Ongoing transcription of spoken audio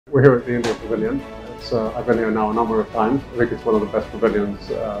We're here at the India Pavilion. I've been here now a number of times. I think it's one of the best pavilions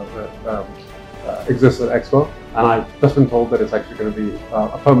that exists at Expo. And I've just been told that it's actually going to be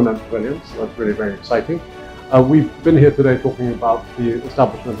a permanent pavilion, so that's really very exciting. We've been here today talking about the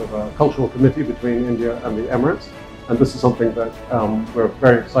establishment of a cultural committee between India and the Emirates. And this is something that we're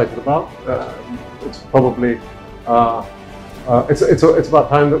very excited about. It's probably it's about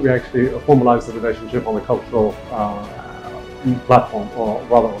time that we actually formalize the relationship on the cultural platform, or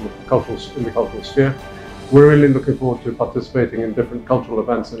rather on in the cultural sphere. We're really looking forward to participating in different cultural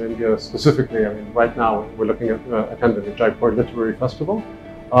events in India specifically. I mean, right now we're looking at attending the Jaipur Literary Festival,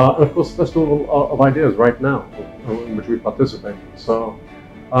 and of course the Festival of Ideas right now, in which we participate. So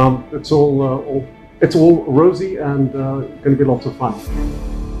it's all rosy and going to be lots of fun.